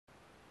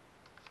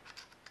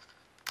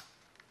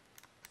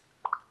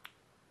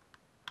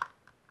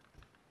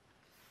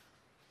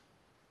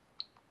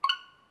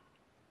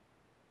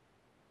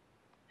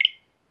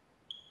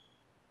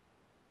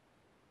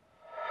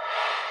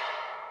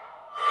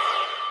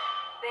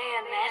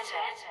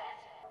Bayonetta.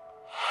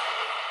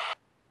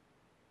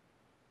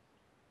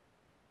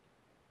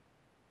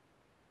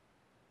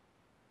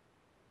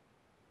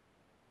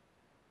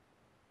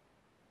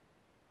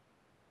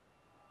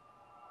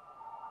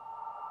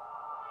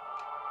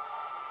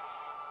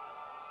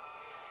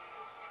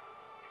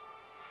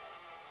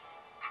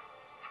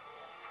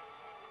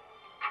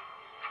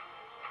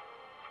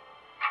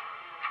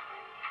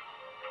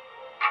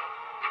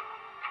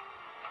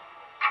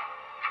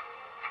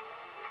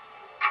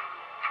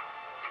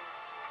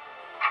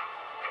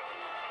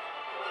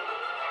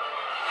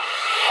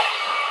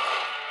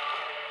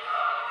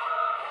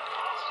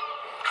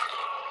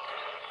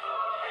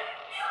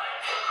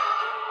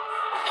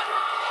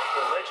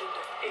 The legend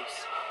of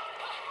Ace,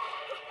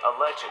 a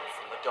legend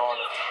from the dawn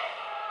of time.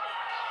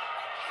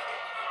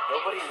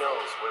 Nobody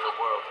knows where the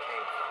world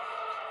came from.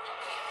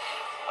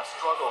 A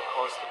struggle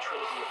caused the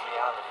trinity of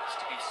realities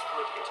to be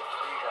split into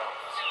three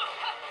realms: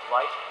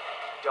 light,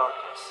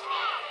 darkness,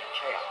 and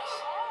chaos.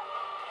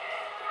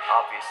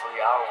 Obviously,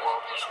 our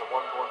world was the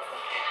one born from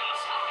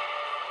chaos.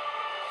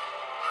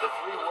 The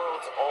three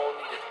worlds all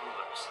needed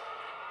rulers,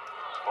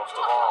 most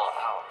of all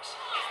ours.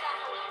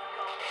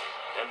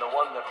 And the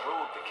one that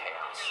ruled the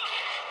chaos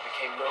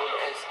became known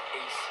as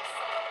Ace.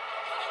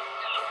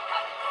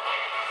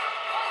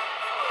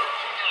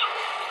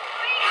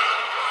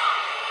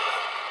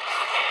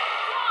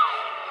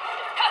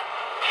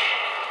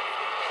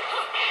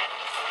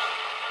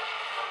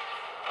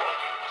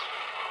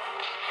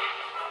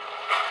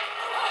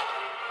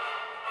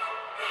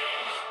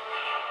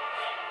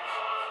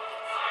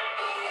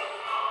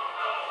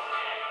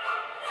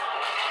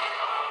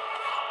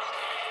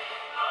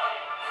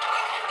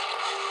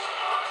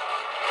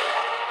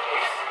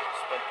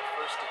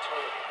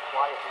 Eternity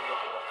quietly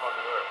looking upon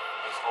the earth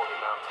in his holy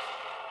mountain,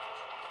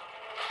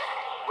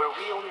 where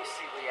we only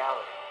see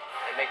reality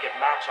and make it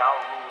match our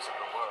rules of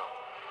the world.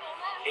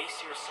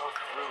 Aesir saw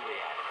through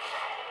reality,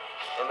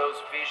 and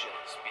those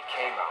visions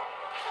became our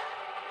world.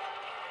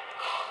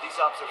 These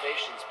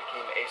observations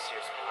became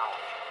Aesir's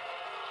power.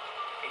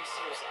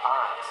 Aesir's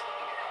eyes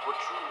were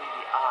truly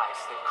the eyes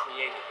that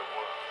created the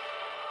world.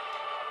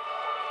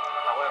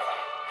 However,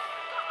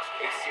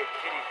 Aesir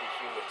pitied the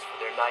humans for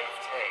their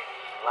naivete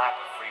and lack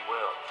of free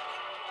will.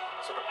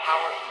 So the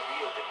power he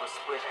wielded was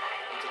split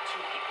into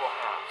two equal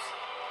halves,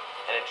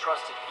 and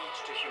entrusted each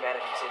to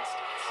humanity's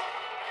instincts: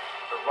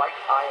 the right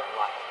eye of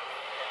light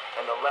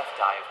and the left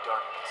eye of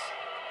darkness.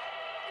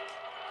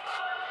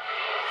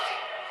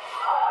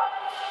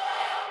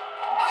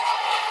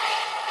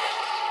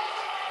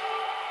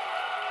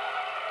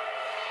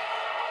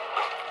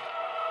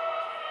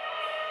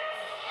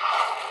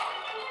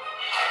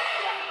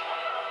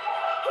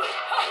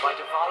 By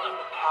dividing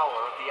the power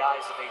of the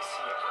eyes of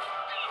Aesir,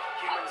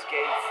 humans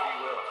gained free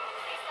will.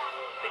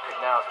 They could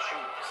now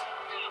choose.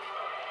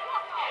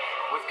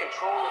 With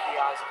control of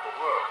the eyes of the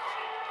world,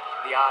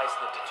 the eyes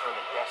that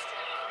determine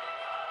destiny,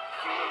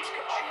 humans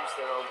could choose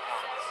their own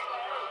paths.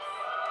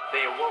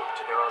 They awoke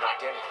to their own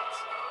identities.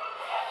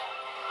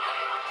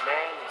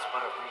 Man is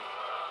but a reed,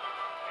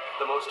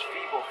 the most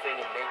feeble thing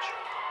in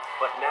nature,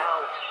 but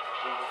now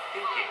we were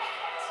thinking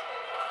beings,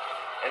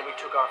 and we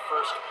took our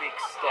first big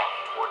step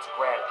towards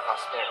grand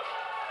prosperity.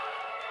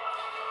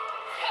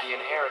 The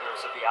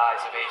inheritors of the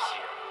eyes of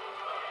Aesir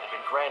had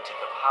been granted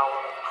the power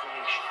of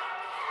creation.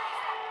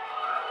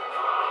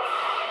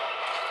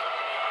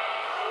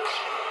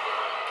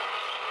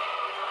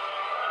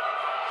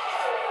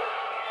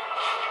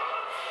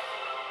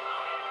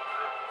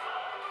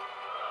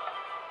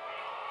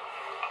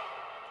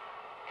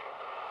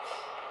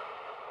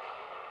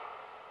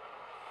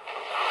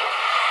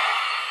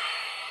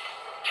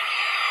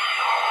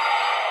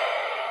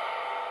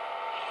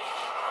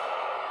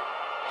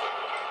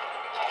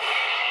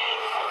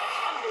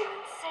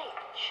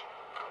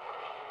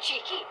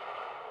 Cheeky.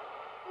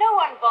 No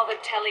one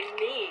bothered telling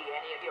me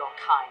any of your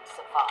kind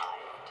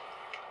survived.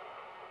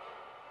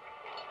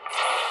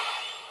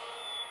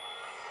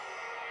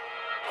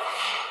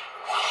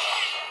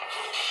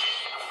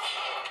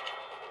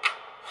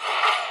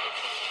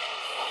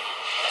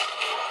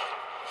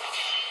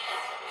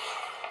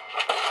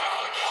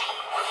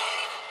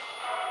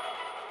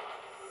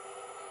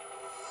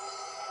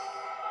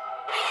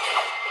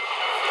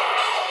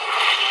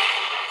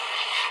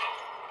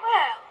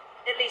 Well,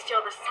 at least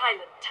you're the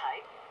silent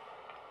type.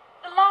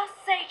 The last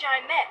sage I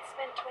met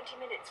spent 20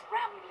 minutes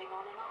rambling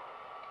on and on.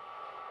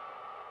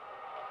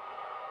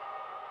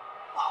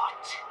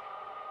 What?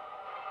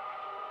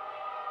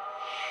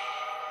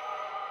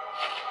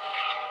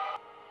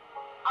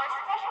 Our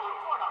special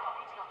report on the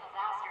regional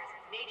disasters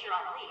Nature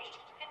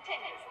Unleashed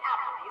continues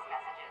after these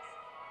messages.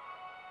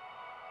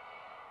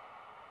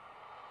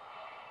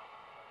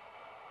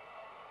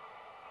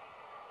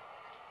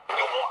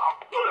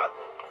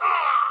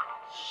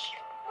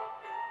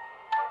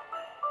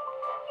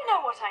 You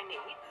know what I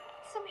need?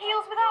 Some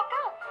heels without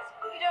guns.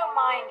 You don't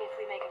mind if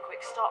we make a quick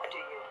stop, do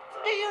you?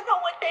 Do you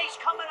know what day's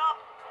coming up?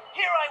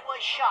 Here I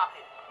was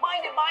shopping,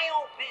 minding my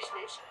own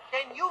business,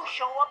 then you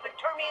show up and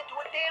turn me into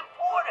a damn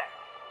porter.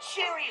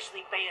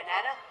 Seriously,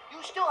 Bayonetta,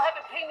 you still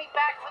haven't paid me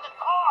back for the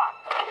car.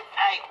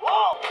 Hey,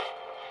 whoa!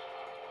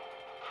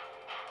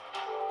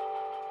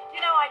 You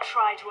know, I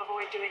try to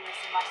avoid doing this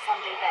in my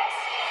Sunday best.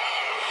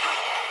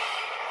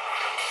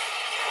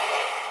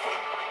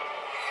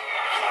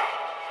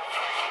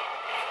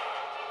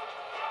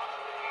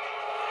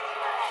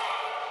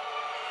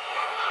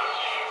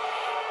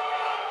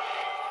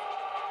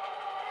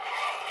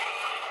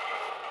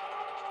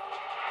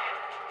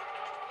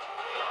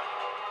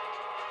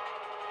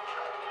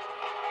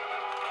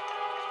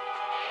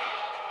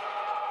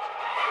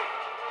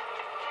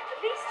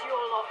 At least your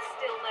lot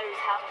still knows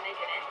how to make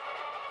an end.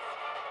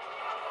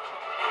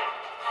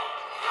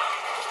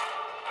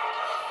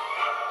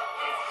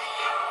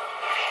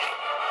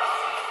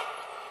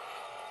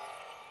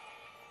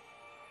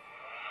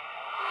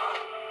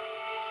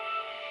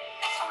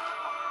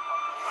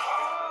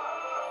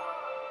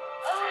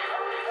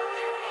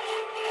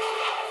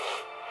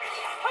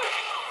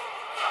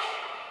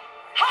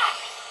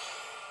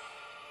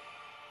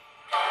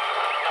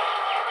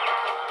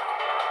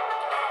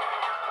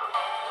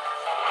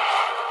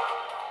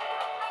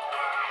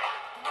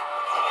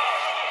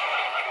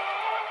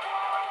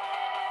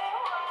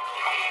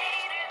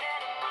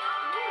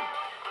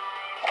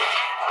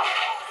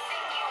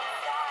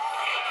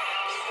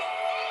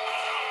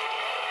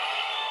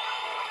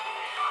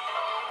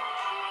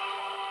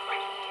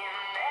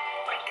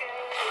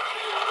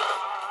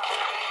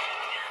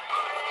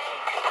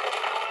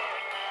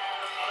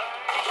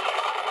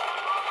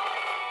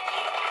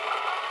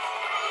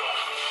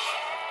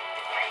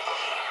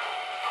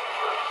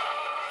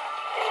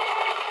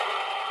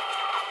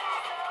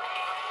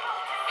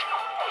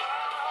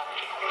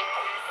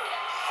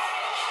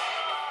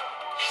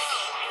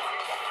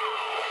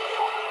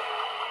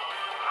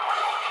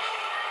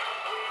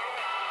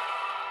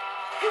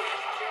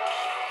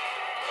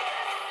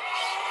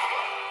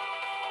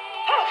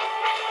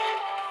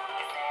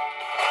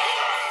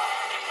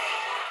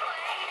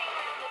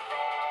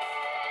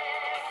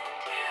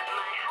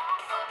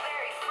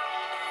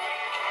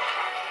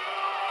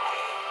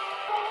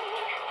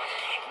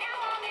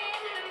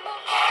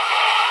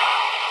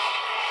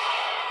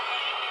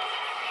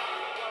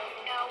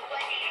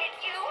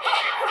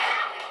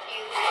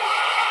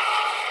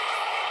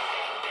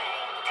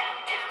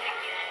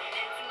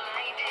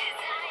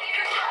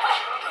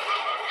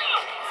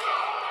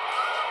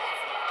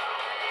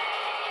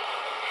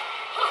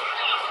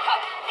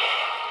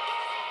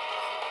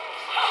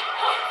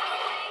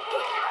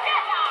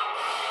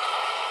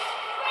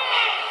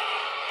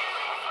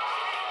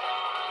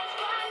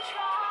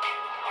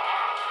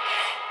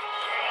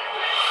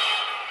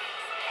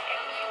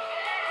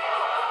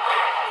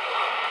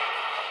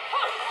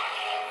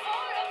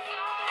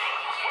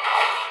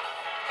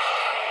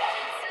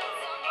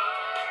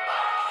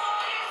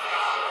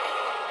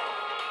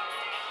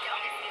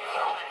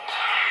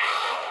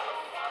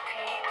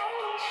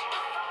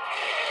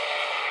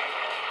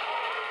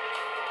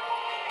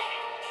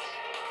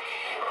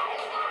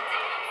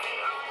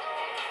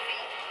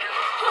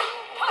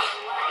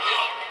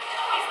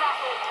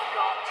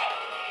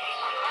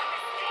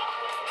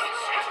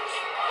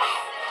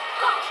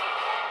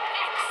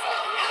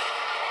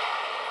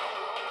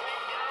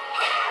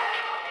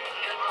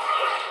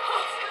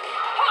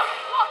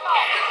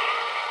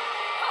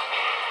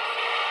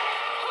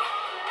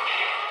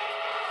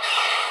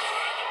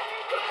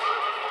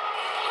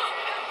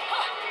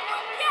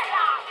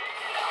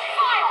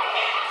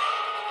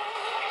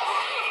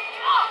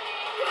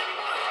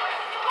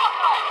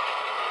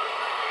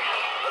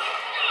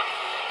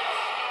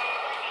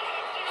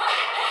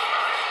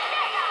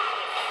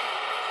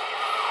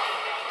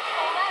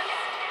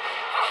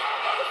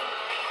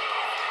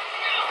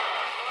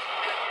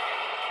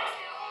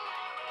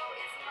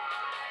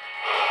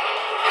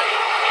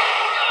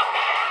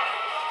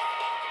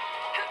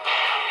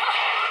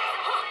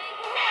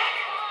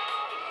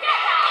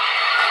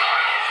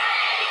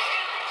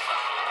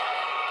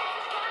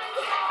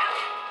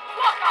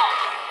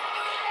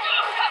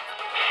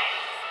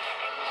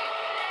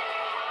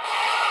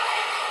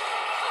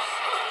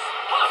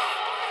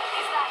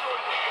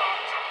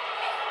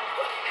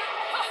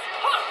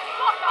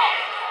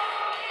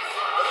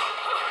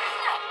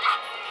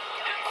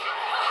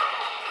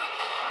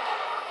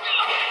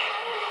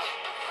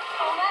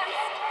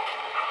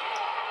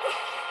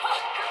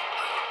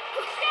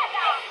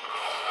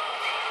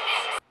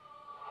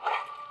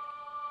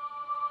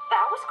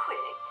 That was quick.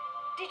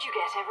 Did you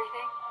get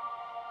everything?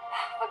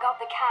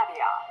 Forgot the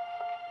caviar.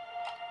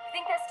 You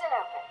think they're still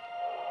open?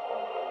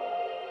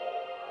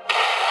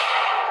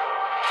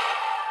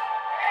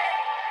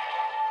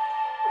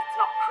 It's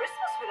not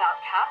Christmas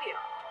without caviar.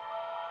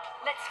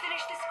 Let's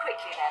finish this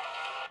quickly then.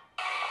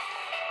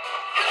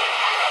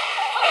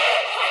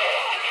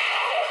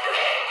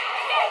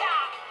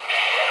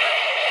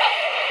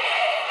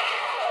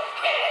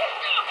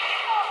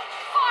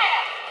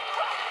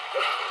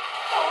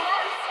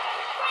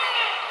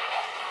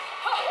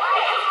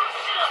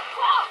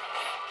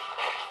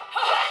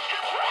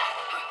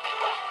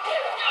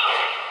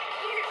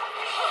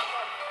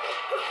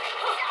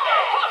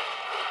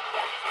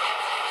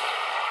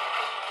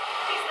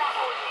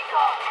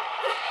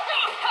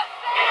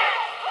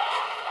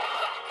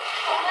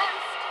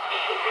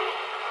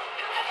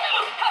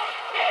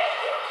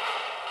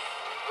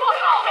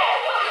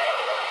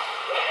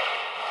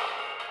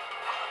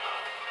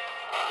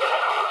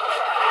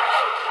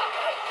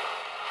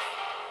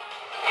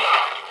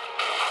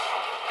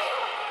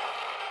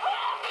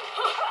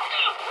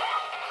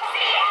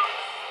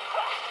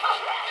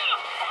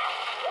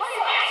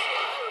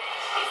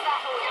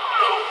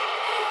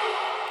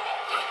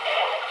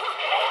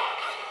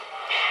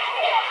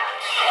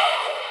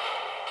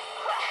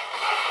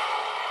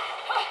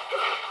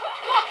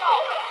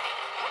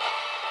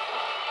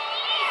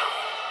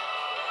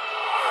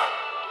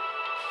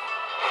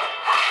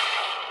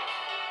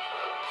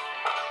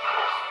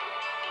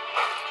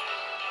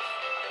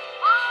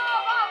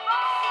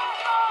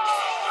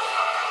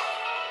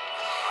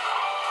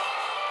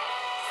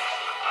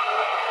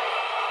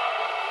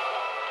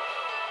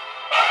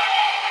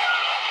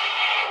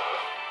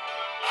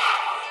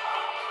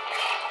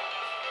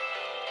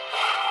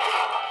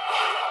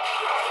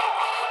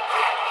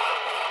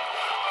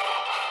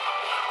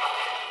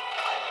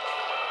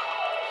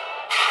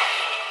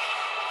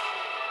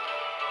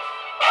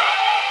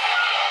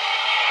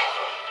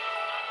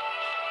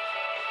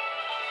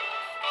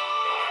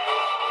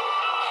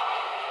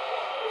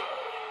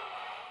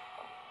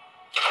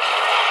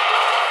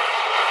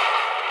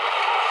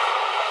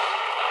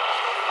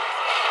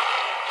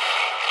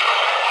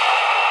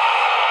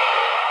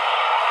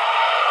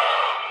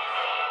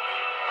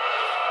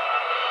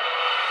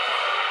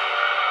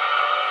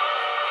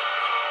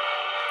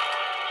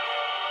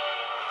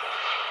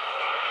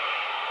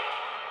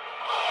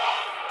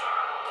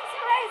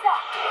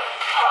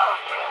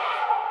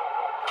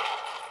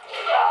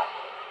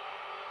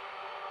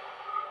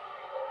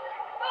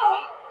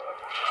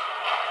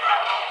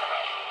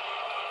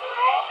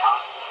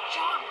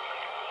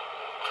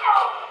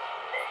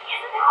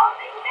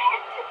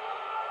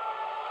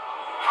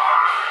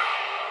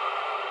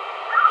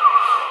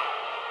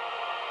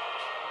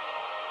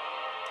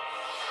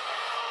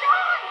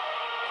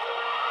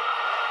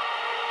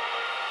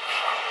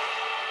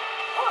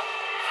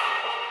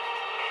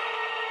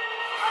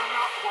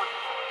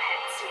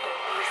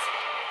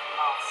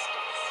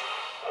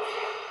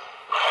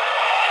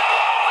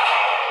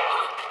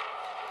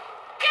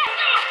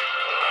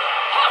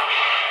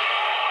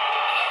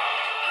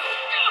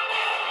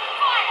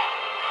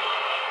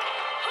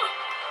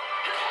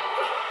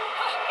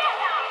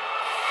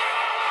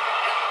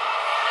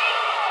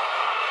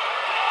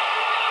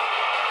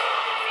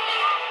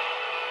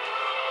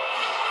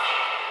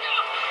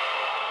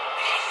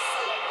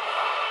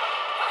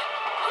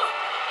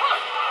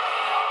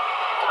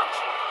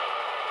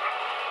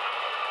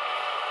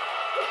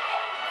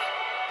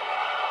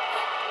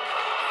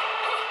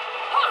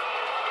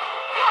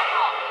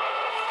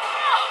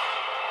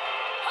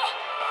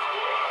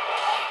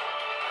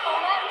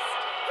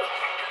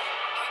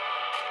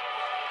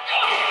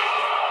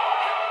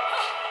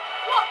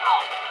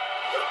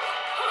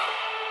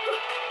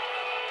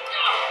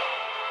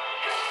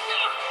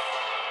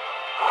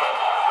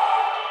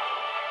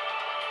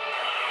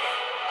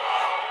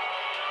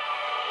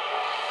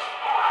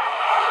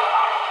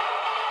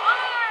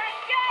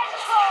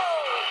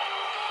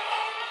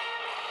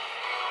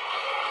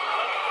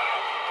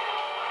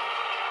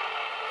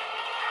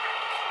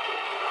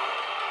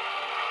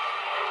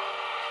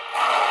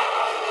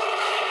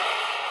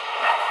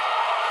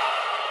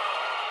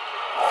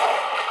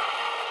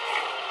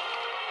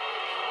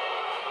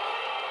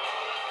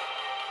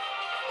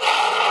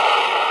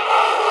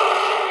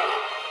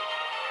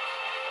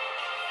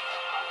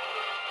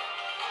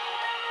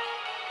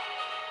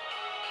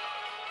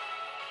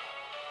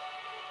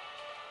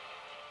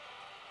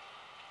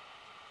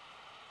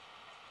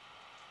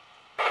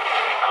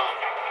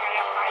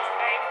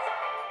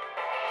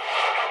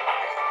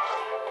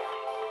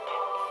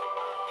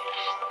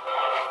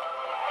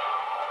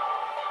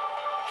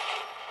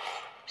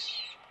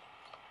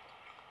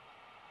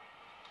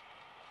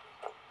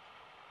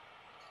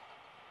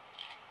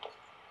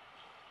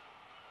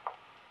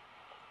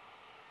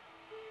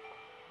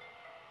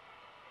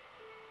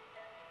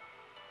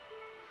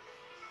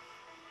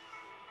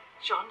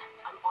 John,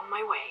 I'm on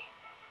my way.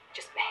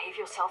 Just behave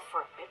yourself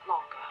for a bit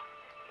longer.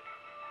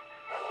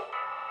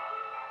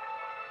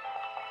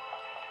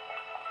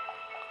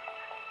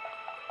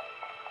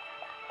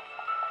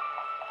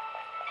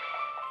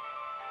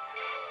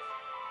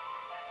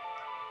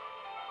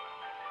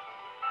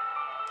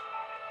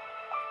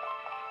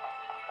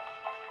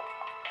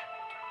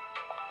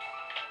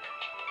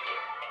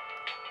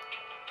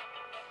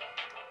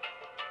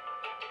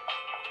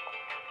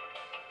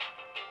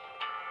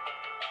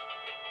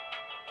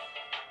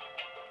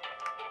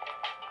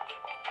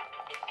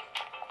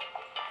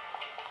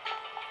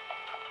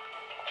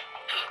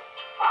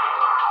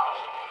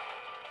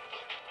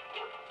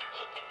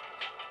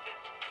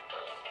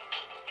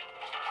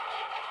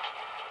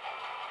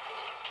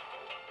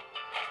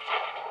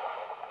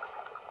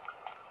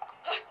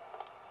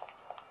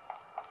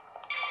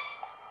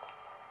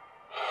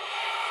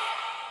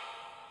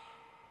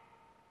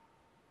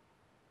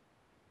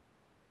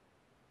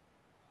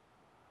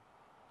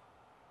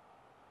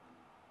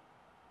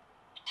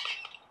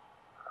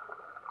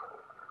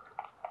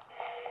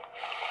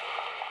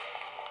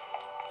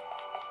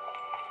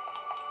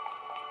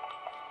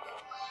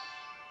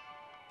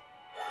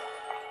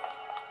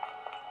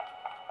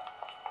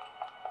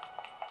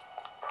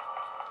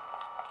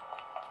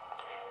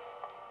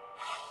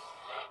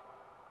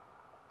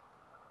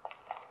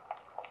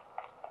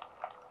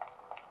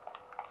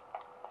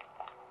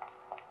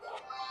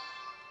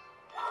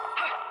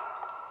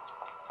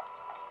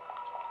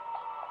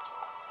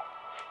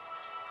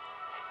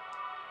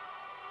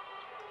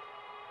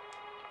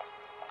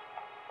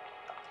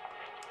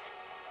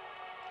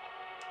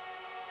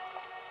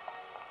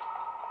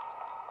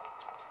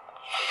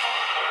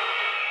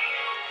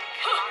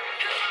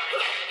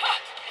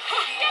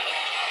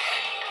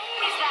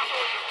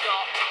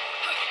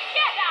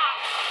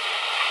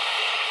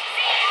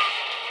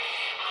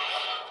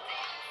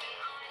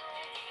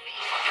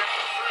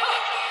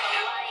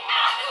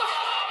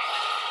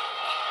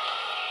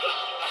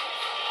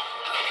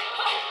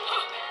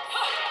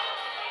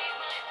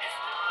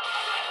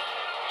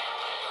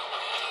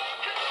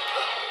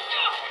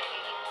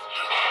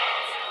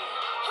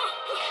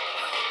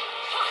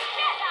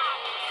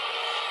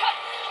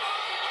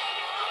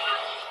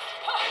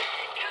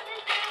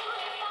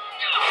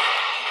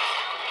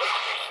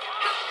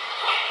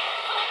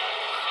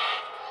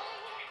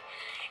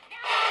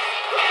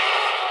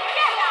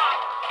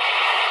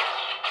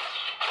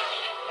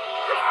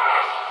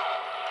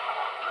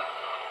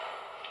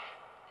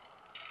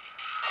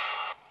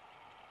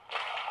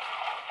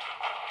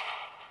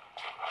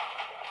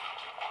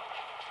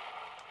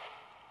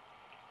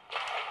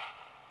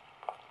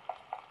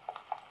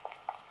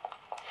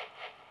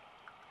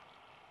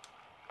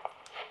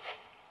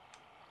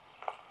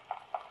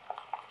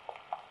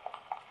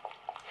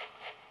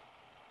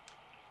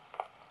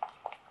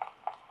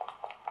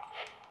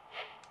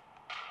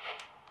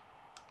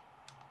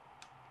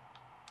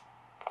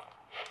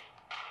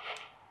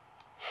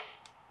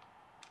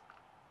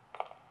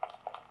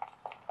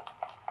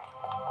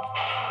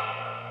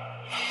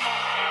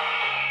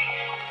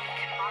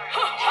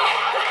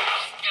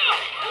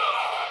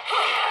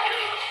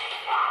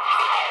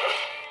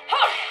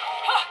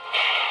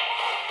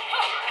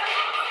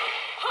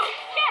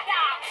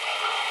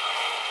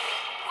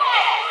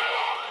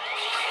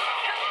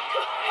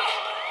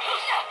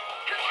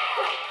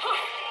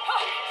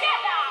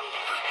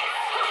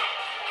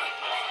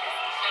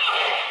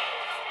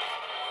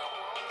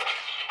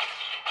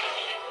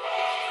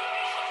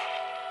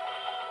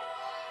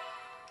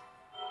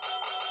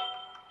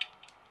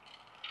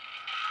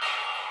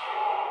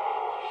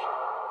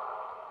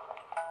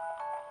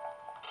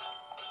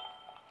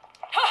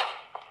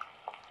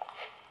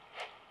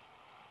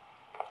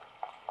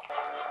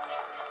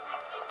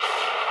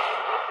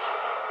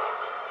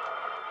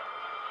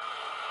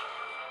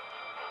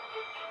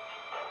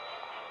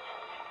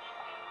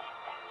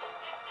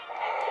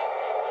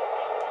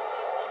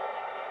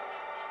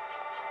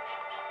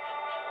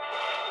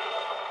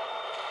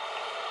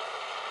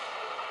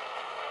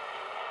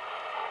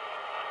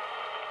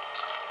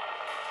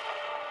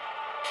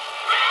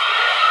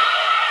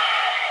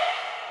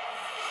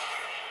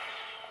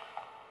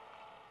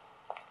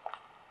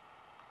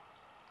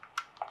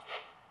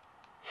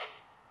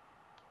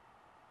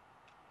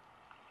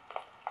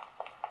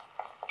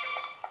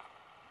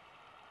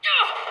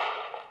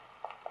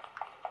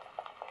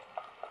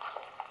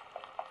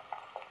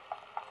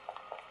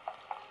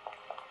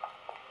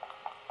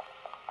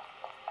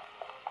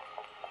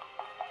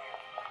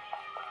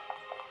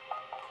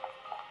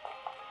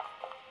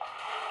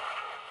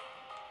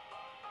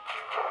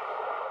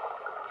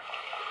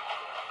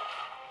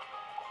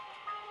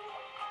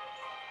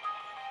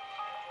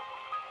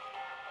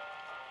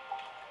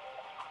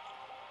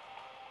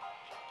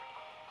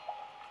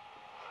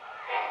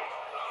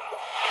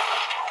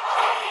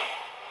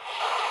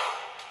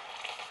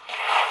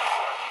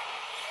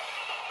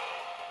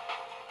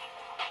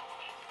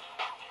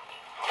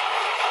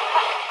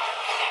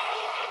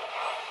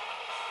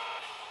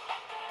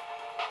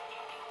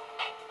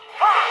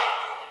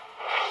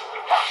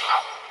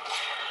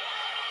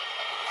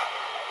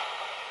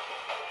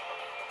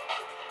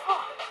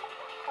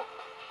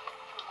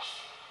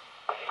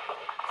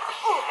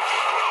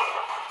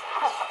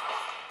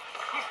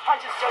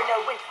 never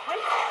know when to quit.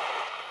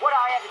 What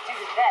I ever do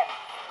to them.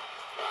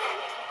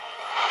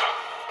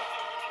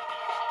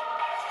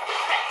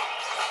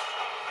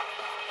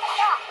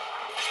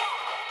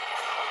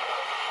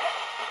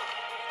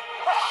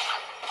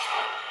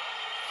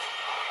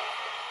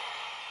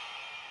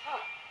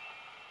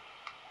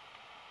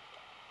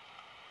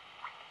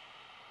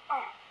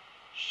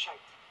 Shite.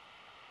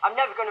 I'm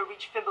never going to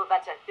reach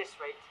Fimblevent at this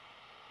rate.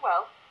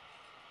 Well,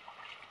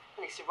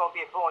 at least it won't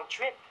be a boring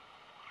trip.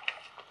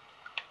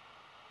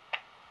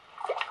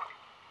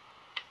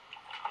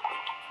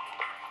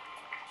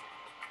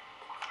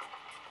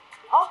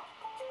 Huh?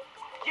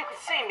 You can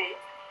see me.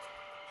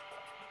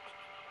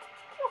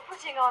 You're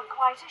putting on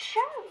quite a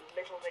show,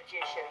 little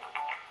magician.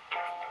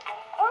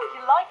 Oh,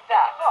 you like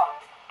that, huh?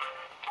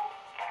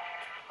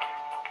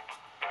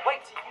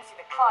 Wait till you see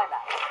the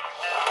climax.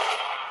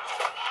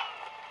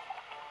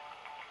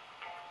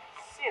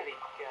 Silly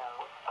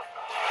girl.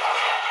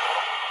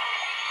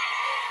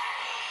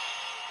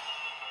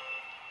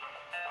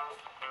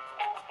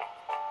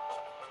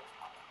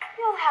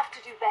 You'll have to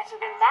do better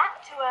than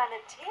that to earn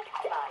a tip,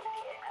 my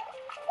dear.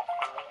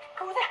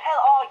 Who the hell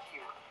are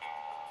you?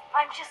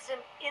 I'm just an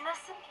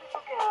innocent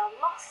little girl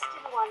lost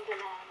in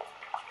Wonderland,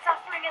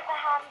 suffering at the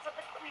hands of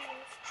the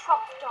Queen's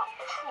trumped-up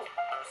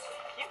troops.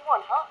 Cute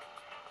one, huh?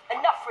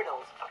 Enough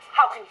riddles.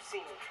 How can you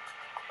see me?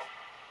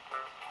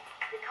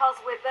 Because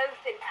we're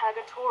both in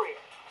Purgatorio,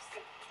 you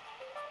see.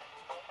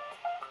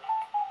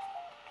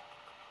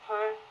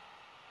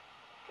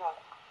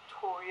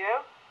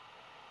 Purgatorio?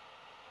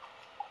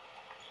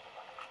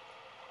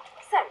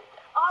 So,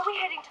 are we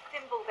heading to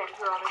Thimblevent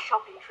on a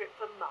shopping trip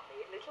for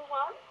Mummy, little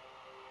one?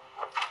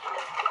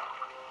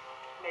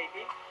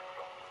 Maybe.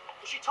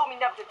 She told me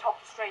never to talk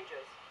to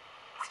strangers.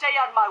 Stay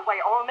out of my way,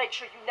 or I'll make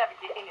sure you never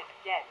get in it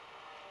again.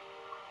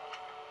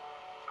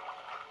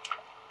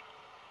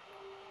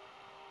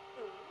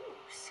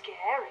 Ooh,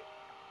 scary.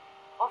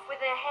 Off with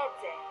their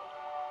heads, eh?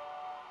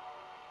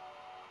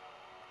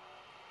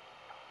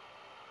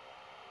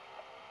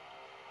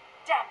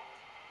 Damn it!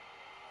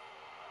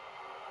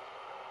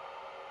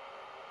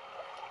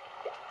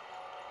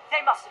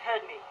 They must have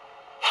heard me.